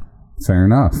not? Fair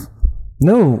enough.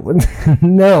 No,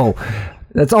 no.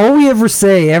 That's all we ever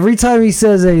say. Every time he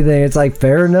says anything, it's like,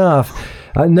 fair enough.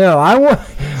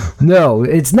 No,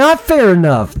 it's not fair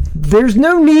enough. There's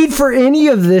no need for any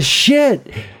of this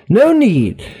shit. No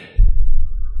need.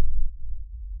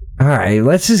 All right,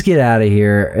 let's just get out of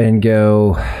here and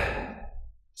go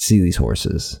see these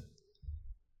horses.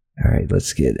 All right,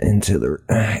 let's get into the...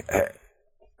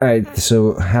 All right,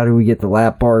 so how do we get the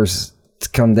lap bars to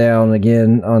come down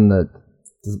again on the...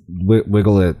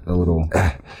 Wiggle it a little.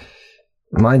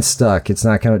 Mine's stuck. It's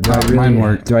not coming... Mine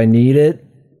worked. Do I need it?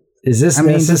 Is this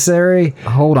necessary?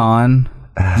 Hold on.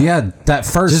 Yeah, that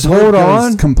first Just loop hold goes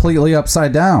on. completely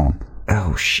upside down.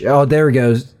 Oh, there it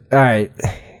goes. All right.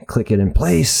 Click it in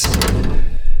place.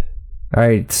 All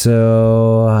right,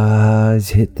 so let's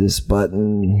hit this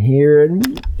button here.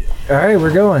 And all right,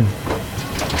 we're going.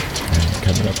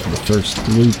 Coming up to the first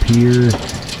loop here.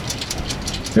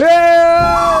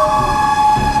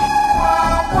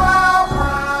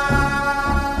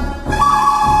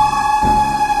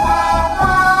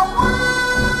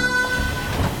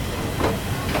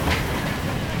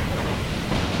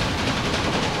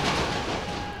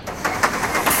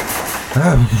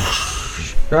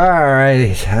 All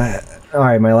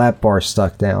right, my lap bar's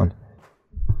stuck down.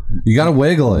 You gotta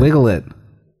wiggle it. Wiggle it.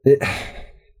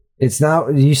 It's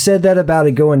not. You said that about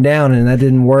it going down, and that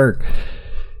didn't work.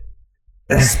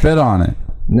 Spit on it.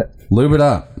 No. Lube it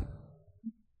up.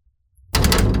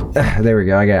 There we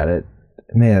go. I got it.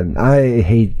 Man, I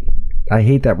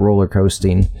hate that roller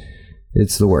coasting.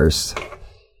 It's the worst.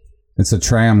 It's a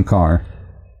tram car.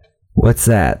 What's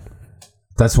that?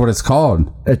 That's what it's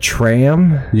called. A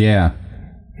tram? Yeah.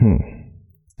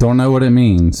 Don't know what it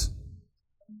means,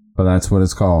 but that's what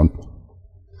it's called. All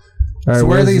right, So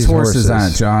where are where's these horses at,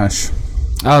 horses? Josh?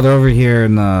 Oh, they're over here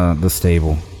in the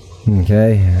stable.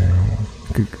 Okay.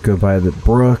 Go by the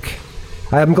brook.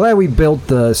 I'm glad we built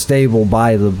the stable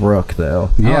by the brook, though.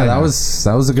 Yeah, that was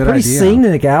a good Pretty idea.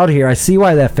 scenic out here. I see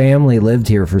why that family lived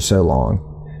here for so long.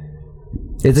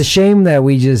 It's a shame that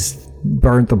we just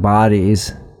burnt the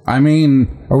bodies. I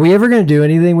mean, Are we ever going to do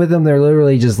anything with them? They're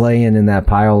literally just laying in that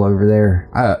pile over there.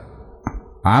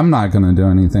 I'm not going to do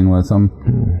anything with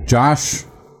them. Josh,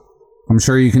 I'm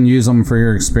sure you can use them for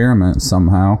your experiments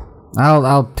somehow.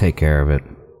 I'll take care of it.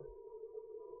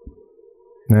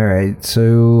 All right,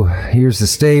 so here's the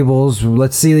stables.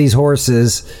 Let's see these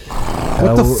horses.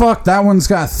 What the fuck? That one's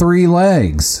got 3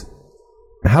 legs.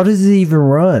 How does it even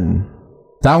run?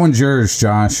 That one's yours,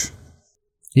 Josh.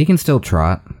 He can still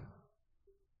trot.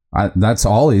 That's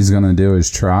all he's going to do is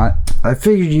trot. I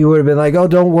figured you would have been like, oh,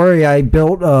 don't worry, I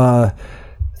built a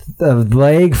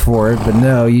leg for it, but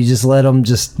no, you just let them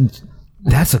just...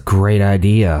 That's a great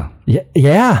idea. Yeah,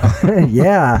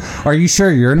 yeah. Are you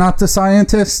sure you're not the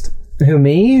scientist? Who,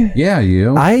 me? Yeah,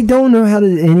 you. I don't know how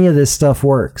any of this stuff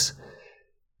works.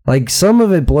 Like, some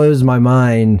of it blows my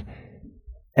mind.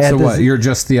 So what, you're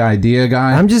just the idea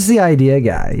guy? I'm just the idea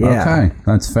guy, yeah. Okay,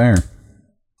 that's fair.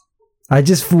 I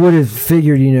just would have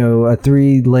figured, a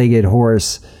 3-legged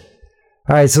horse.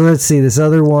 All right, so let's see. This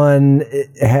other one,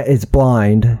 it's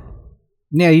blind.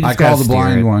 Yeah, you just I call gotta the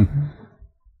blind steer it. one.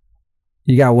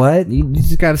 You got what? You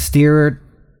just gotta steer it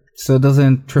so it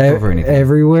doesn't trip over anything.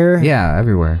 Everywhere? Yeah,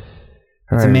 everywhere.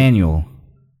 All It's a right. manual.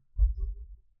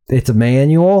 It's a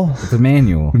manual? It's a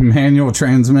manual. Manual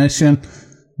transmission.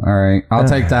 All right, I'll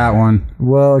take that one.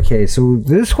 Well, okay, so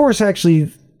this horse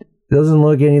actually doesn't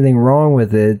look anything wrong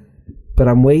with it, but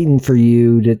I'm waiting for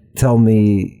you to tell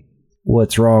me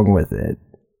what's wrong with it.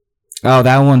 Oh,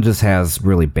 that one just has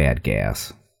really bad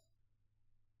gas.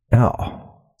 Oh.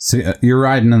 See, you're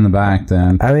riding in the back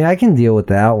then. I mean, I can deal with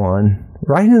that one.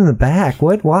 Right in the back?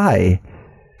 What? Why?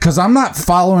 Because I'm not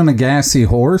following a gassy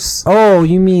horse. Oh,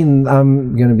 you mean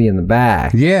I'm going to be in the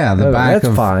back? Yeah, the Oh, back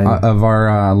that's fine. Of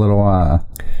our little,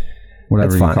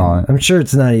 whatever That's you fine. call it. I'm sure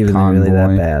it's not even really that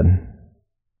Convoy. bad.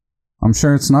 I'm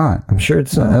sure it's not. I'm sure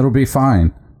it's not. It'll be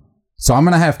fine. So I'm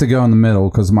going to have to go in the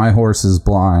middle because my horse is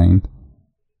blind.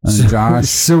 And Josh...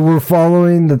 So we're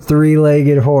following the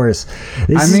 3-legged horse.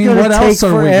 This is mean, gonna what take else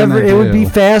are we forever. gonna It would be do?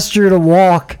 faster to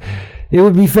walk. It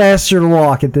would be faster to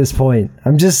walk at this point.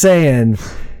 I'm just saying.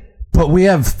 But we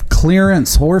have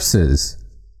clearance horses.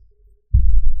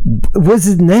 Was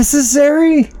it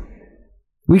necessary?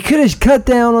 We could have cut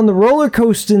down on the roller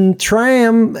coasting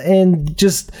tram and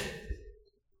just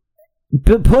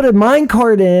put a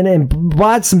minecart in and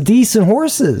bought some decent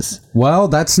horses. Well,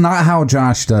 that's not how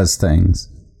Josh does things.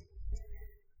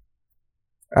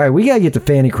 All right, we gotta get to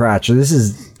Fanny Crotcher. This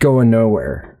is going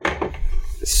nowhere.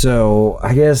 So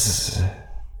I guess.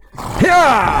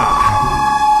 Yeah!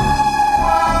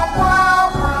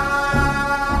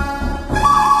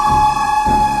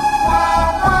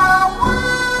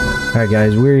 All right,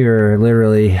 guys, we are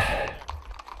literally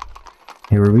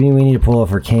here. We need to pull up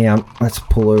for camp. Let's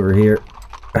pull over here.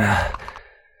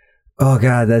 Oh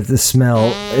God, the smell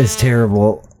is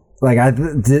terrible. Like I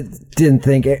didn't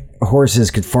think horses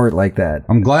could fart like that.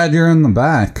 I'm glad you're in the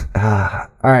back. All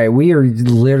right, we are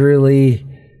literally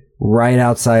right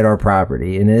outside our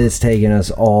property, and it has taken us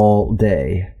all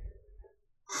day.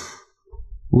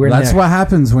 That's what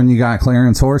happens when you got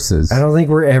clearance horses. I don't think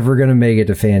we're ever gonna make it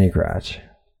to Fanny Crotch.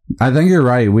 I think you're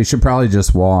right. We should probably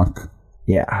just walk.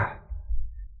 Yeah,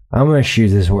 I'm gonna shoot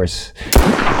this horse.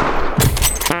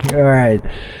 All right,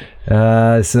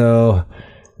 so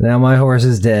now my horse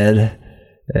is dead,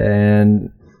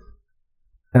 and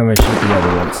I'm gonna shoot the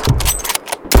other ones.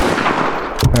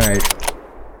 All right,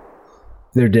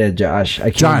 they're dead, Josh. I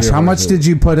can't Josh, do how much horses. did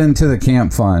you put into the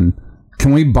camp fund?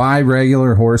 Can we buy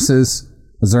regular horses?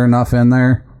 Is there enough in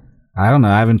there? I don't know.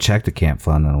 I haven't checked the camp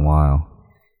fund in a while.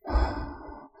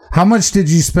 How much did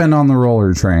you spend on the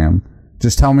roller tram?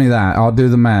 Just tell me that. I'll do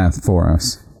the math for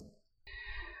us.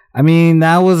 I mean,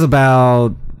 that was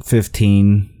about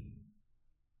 15.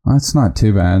 That's not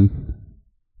too bad.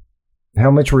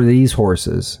 How much were these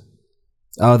horses?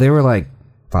 Oh, they were like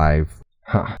 5.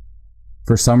 Huh.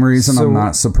 For some reason, So- I'm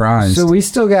not surprised. So we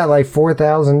still got like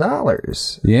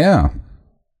 $4,000. Yeah.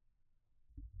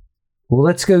 Well,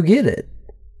 let's go get it.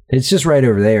 It's just right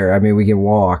over there. I mean, we can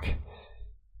walk.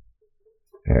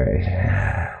 All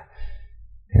right.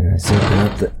 And let's open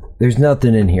up the... There's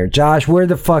nothing in here. Josh, where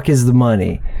the fuck is the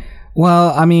money?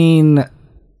 Well, I mean,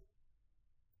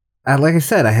 like I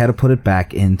said, I had to put it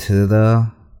back into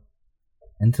the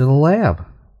lab.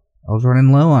 I was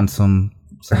running low on some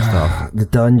stuff. The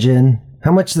dungeon.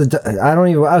 How much I don't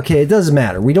even... Okay, it doesn't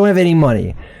matter. We don't have any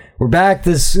money. We're back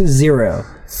to 0.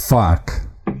 Fuck.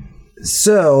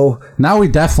 So... Now we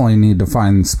definitely need to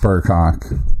find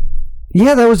Spurcock.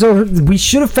 Yeah, that was over. We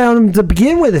should have found him to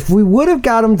begin with. If we would have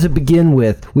got him to begin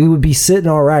with, we would be sitting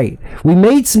all right. We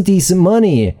made some decent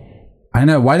money. I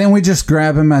know. Why didn't we just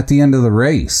grab him at the end of the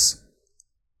race?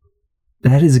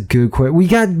 That is a good question. We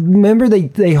got... Remember,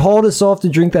 they hauled us off to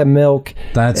drink that milk.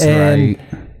 That's and right.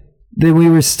 Then we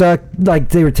were stuck, like,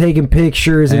 they were taking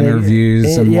pictures.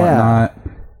 Interviews and yeah. whatnot.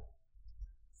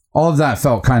 All of that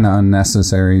felt kind of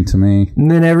unnecessary to me. And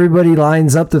then everybody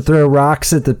lines up to throw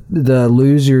rocks at the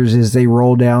losers as they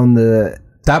roll down the...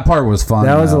 That part was fun.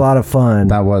 That was though. a lot of fun.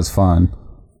 That was fun.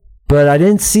 But I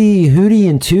didn't see Hootie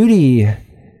and Tootie.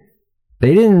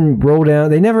 They didn't roll down.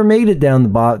 They never made it down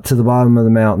to the bottom of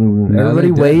the mountain. No,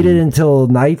 Everybody they waited didn't. until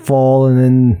nightfall, and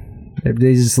then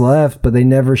they just left. But they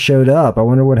never showed up. I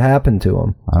wonder what happened to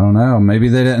them. I don't know. Maybe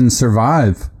they didn't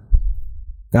survive.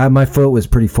 My foot was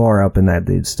pretty far up in that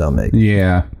dude's stomach.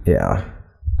 Yeah. Yeah.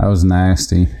 That was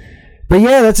nasty. But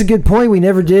yeah, that's a good point. We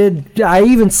never did. I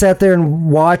even sat there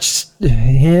and watched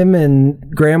him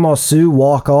and Grandma Sue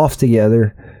walk off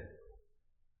together.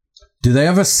 Do they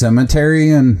have a cemetery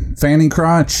in Fanny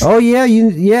Crotch? Oh yeah,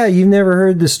 you've never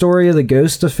heard the story of the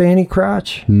ghost of Fanny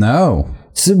Crotch? No.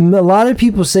 So, a lot of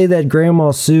people say that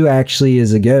Grandma Sue actually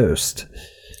is a ghost.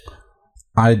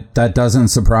 That doesn't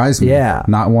surprise me. Yeah.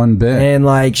 Not one bit. And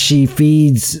like she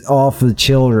feeds off of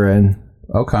children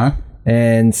Okay.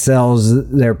 and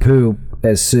sells their poop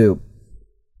as soup.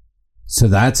 So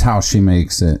that's how she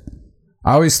makes it.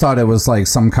 I always thought it was like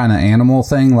some kind of animal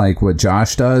thing, like what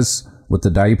Josh does with the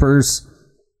diapers.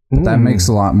 But that makes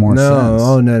a lot more sense.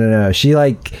 Oh no. She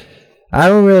like, I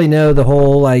don't really know the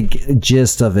whole like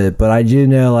gist of it, but I do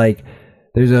know like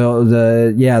there's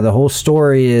the whole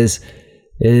story is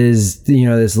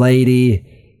this lady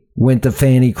went to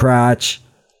Fanny Crotch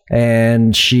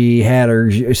and she had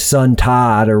her son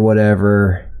Todd or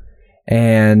whatever,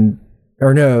 it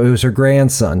was her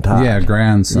grandson Todd. Yeah,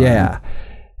 grandson. Yeah.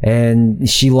 And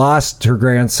she lost her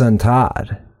grandson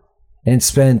Todd and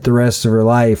spent the rest of her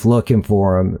life looking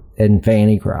for him in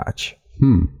Fanny Crotch.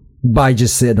 By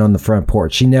just sitting on the front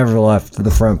porch. She never left the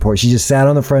front porch. She just sat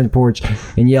on the front porch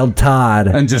and yelled Todd.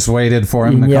 And just waited for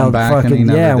him to come yelled back and he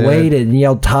never did. Waited and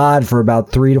yelled Todd for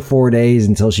about 3 to 4 days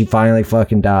until she finally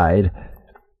fucking died.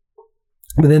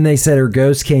 But then they said her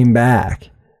ghost came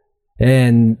back.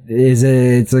 And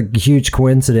it's a huge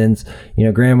coincidence.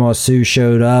 Grandma Sue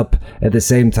showed up at the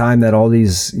same time that all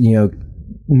these,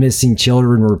 missing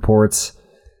children reports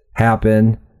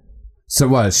happen. So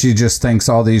what? She just thinks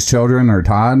all these children are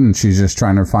Todd and she's just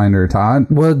trying to find her Todd?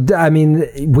 Well, I mean,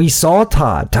 we saw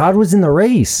Todd. Todd was in the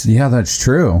race. Yeah, that's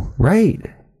true. Right.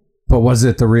 But was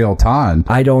it the real Todd?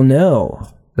 I don't know.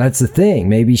 That's the thing.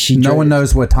 Maybe she... No one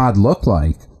knows what Todd looked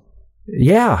like.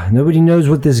 Yeah, nobody knows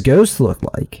what this ghost looked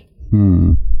like.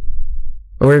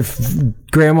 Or if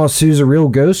Grandma Sue's a real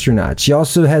ghost or not. She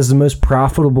also has the most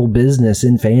profitable business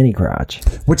in Fanny Crotch.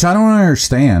 Which I don't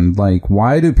understand. Like,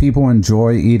 why do people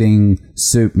enjoy eating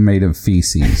soup made of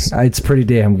feces? It's pretty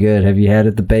damn good. Have you had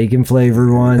it, the bacon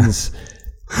flavored ones?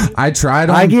 I tried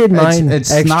them. I get mine It's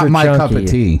extra not my chunky. cup of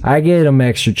tea. I get them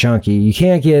extra chunky. You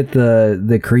can't get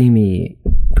the creamy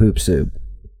poop soup.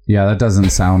 Yeah, that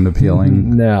doesn't sound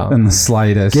appealing. No. In the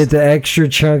slightest. Get the extra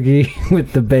chunky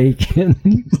with the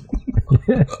bacon.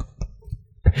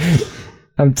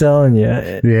 I'm telling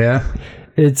you. Yeah.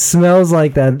 It smells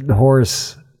like that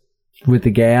horse with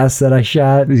the gas that I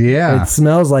shot. Yeah. It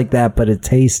smells like that, but it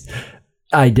tastes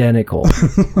identical.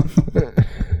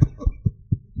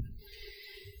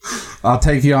 I'll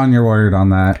take you on your word on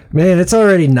that. Man, it's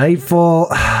already nightfall.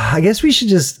 I guess we should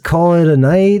just call it a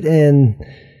night, and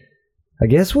I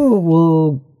guess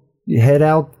we'll head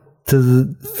out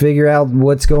to figure out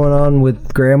what's going on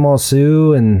with Grandma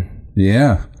Sue and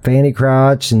Yeah. Fanny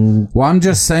Crotch. And Well, I'm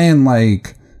just saying,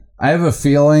 like, I have a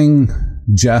feeling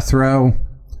Jethro,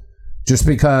 just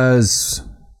because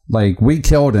Like, we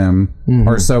killed him,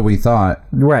 or so we thought.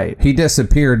 Right. He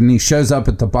disappeared, and he shows up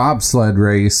at the bobsled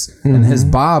race, and his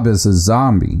Bob is a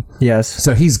zombie. Yes.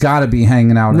 So he's got to be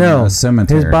hanging out in a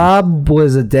cemetery. His Bob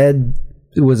was a dead.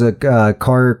 It was a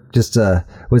car. Just a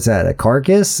what's that? A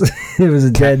carcass? It was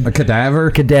a dead cadaver.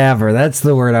 Cadaver. That's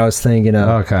the word I was thinking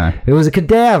of. Okay. It was a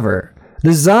cadaver.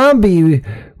 The zombie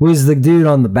was the dude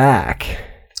on the back.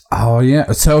 Oh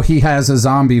yeah. So he has a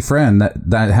zombie friend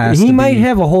that has. He might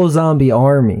have a whole zombie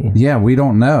army. Yeah, we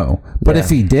don't know. But if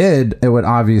he did, it would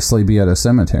obviously be at a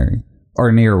cemetery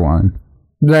or near one.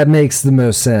 That makes the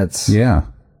most sense. Yeah.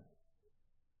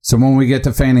 So when we get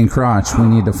to Fanning Crotch, we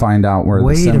need to find out where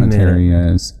the cemetery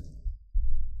is.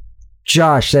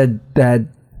 Josh, that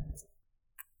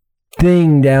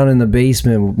thing down in the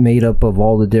basement made up of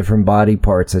all the different body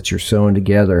parts that you're sewing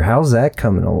together. How's that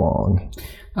coming along?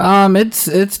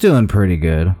 It's doing pretty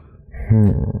good.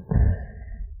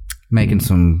 Making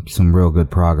some real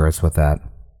good progress with that.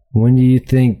 When do you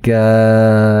think?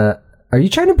 Are you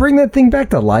trying to bring that thing back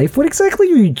to life? What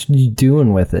exactly are you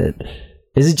doing with it?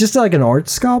 Is it just like an art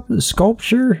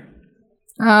sculpture?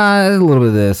 A little bit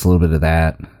of this, a little bit of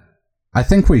that. I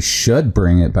think we should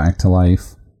bring it back to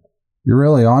life. You're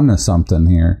really on to something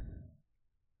here.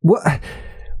 What?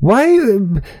 Why?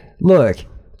 Look,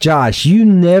 Josh, you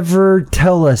never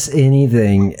tell us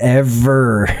anything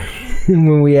ever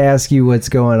when we ask you what's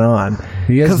going on.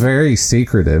 He is very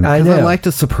secretive. I know. I like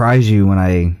to surprise you when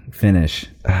I finish.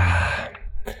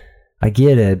 I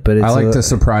get it, but it's I like to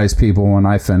surprise people when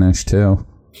I finish too.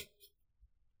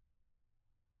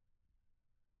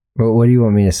 But what do you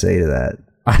want me to say to that?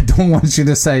 I don't want you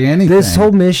to say anything. This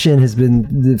whole mission has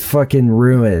been fucking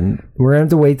ruined. We're gonna have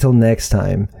to wait till next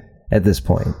time. At this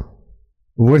point,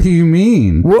 what do you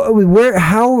mean? Where?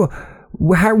 How?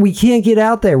 We can't get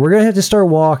out there. We're gonna have to start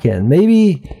walking.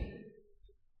 Maybe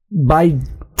by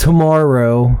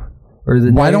tomorrow or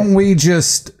the. Why don't we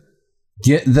just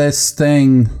get this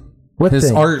thing? What his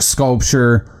thing? Art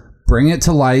sculpture, bring it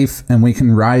to life, and we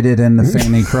can ride it into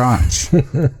Fanny Crotch.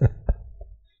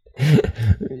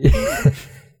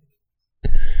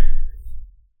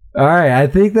 All right, I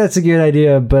think that's a good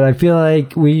idea, but I feel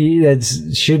like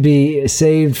that should be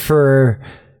saved for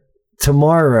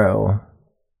tomorrow.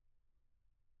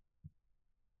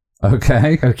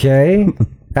 Okay. Okay.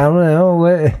 I don't know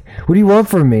what do you want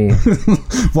from me?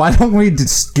 Why don't we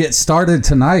just get started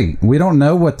tonight? We don't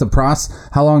know what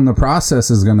how long the process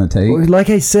is going to take. Like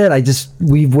I said,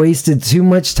 we've wasted too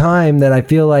much time that I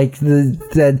feel like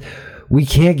that we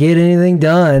can't get anything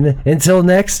done until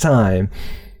next time.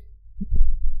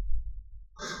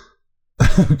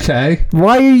 Okay.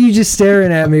 Why are you just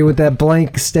staring at me with that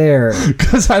blank stare?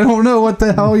 Because I don't know what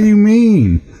the hell you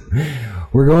mean.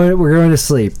 We're going to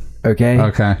sleep. Okay.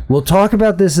 Okay. We'll talk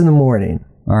about this in the morning.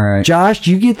 All right. Josh,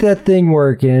 you get that thing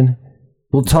working.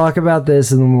 We'll talk about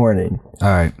this in the morning. All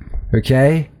right.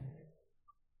 Okay.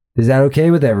 Is that okay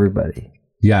with everybody?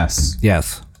 Yes.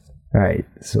 Yes. All right.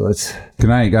 So let's. Good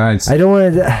night, guys. I don't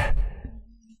want to.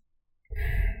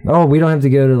 Oh, we don't have to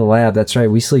go to the lab. That's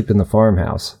right. We sleep in the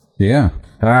farmhouse. Yeah.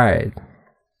 All right.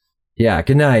 Yeah.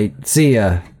 Good night. See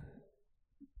ya.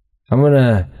 I'm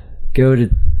gonna go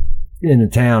into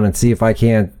town and see if I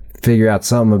can't figure out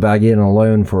something about getting a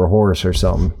loan for a horse or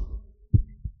something.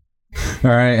 All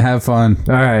right. Have fun.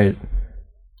 All right.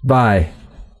 Bye.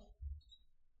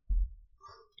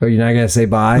 Oh, you're not gonna say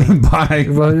bye? Bye.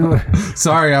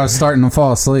 Sorry, I was starting to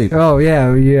fall asleep. Oh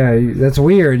yeah. That's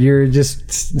weird. You're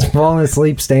just falling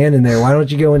asleep standing there. Why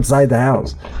don't you go inside the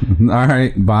house? All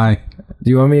right. Bye. Do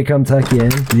you want me to come tuck you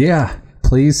in? Yeah.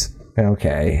 Please.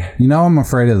 Okay. You know I'm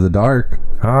afraid of the dark.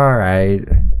 All right.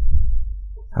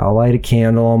 I'll light a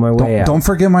candle on my way out. Don't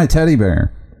forget my teddy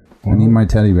bear. I need my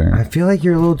teddy bear. I feel like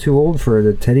you're a little too old for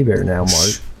the teddy bear now,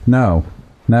 Mark. No,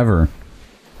 never.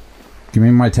 Give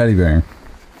me my teddy bear.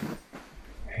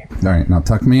 All right, now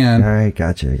tuck me in. All right,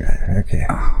 gotcha. Okay.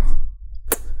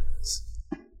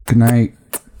 Good night.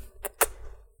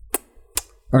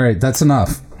 All right, that's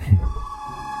enough.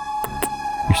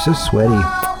 You're so sweaty.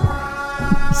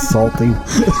 Salty.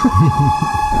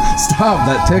 Stop,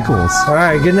 that tickles. All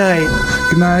right, good night.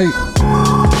 Good night.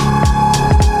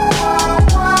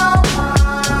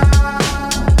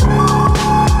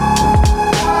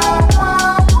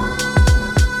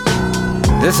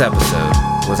 This episode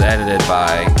was edited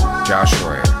by Josh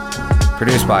Schroyer,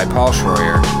 produced by Paul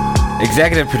Schroyer,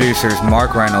 executive producers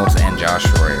Mark Reynolds and Josh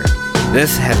Schroyer.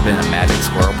 This has been a Magic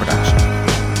Squirrel production.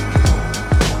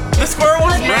 The squirrel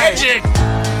was magic!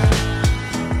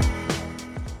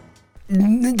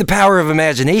 The power of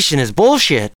imagination is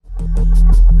bullshit.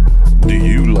 Do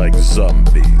you like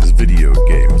zombies, video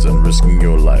games, and risking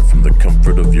your life from the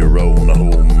comfort of your own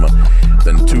home?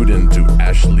 Then tune in to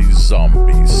Ashley's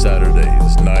Zombies,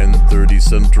 Saturdays, 9:30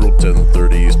 Central,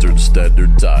 10:30 Eastern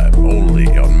Standard Time, only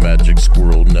on Magic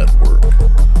Squirrel Network.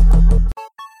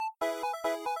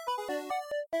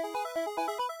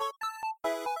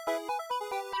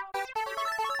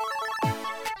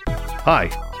 Hi,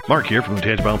 Mark here from the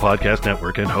Tangent Bound Podcast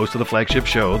Network and host of the flagship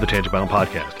show, the Tangent Bound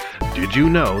Podcast. Did you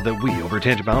know that we over at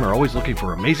Tangent Bound are always looking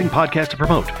for amazing podcasts to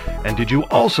promote? And did you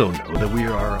also know that we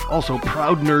are also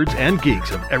proud nerds and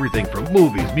geeks of everything from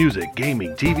movies, music,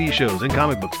 gaming, TV shows, and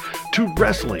comic books to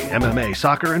wrestling, MMA,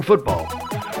 soccer, and football?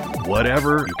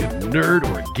 Whatever you can nerd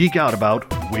or geek out about,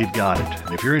 we've got it.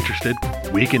 And if you're interested,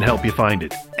 we can help you find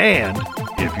it. And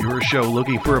if you're a show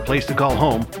looking for a place to call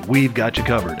home, we've got you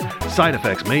covered. Side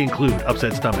effects may include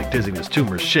upset stomach, dizziness,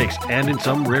 tumors, shakes, and in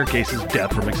some rare cases,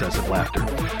 death from excessive laughter.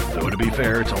 Though to be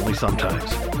fair, it's only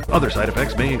sometimes. Other side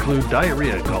effects may include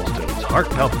diarrhea, gallstones, heart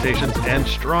palpitations, and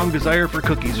strong desire for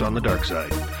cookies on the dark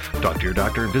side. Talk to your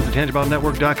doctor and visit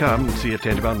TangentBoundNetwork.com and see if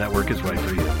Tangent Bound Network is right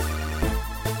for you.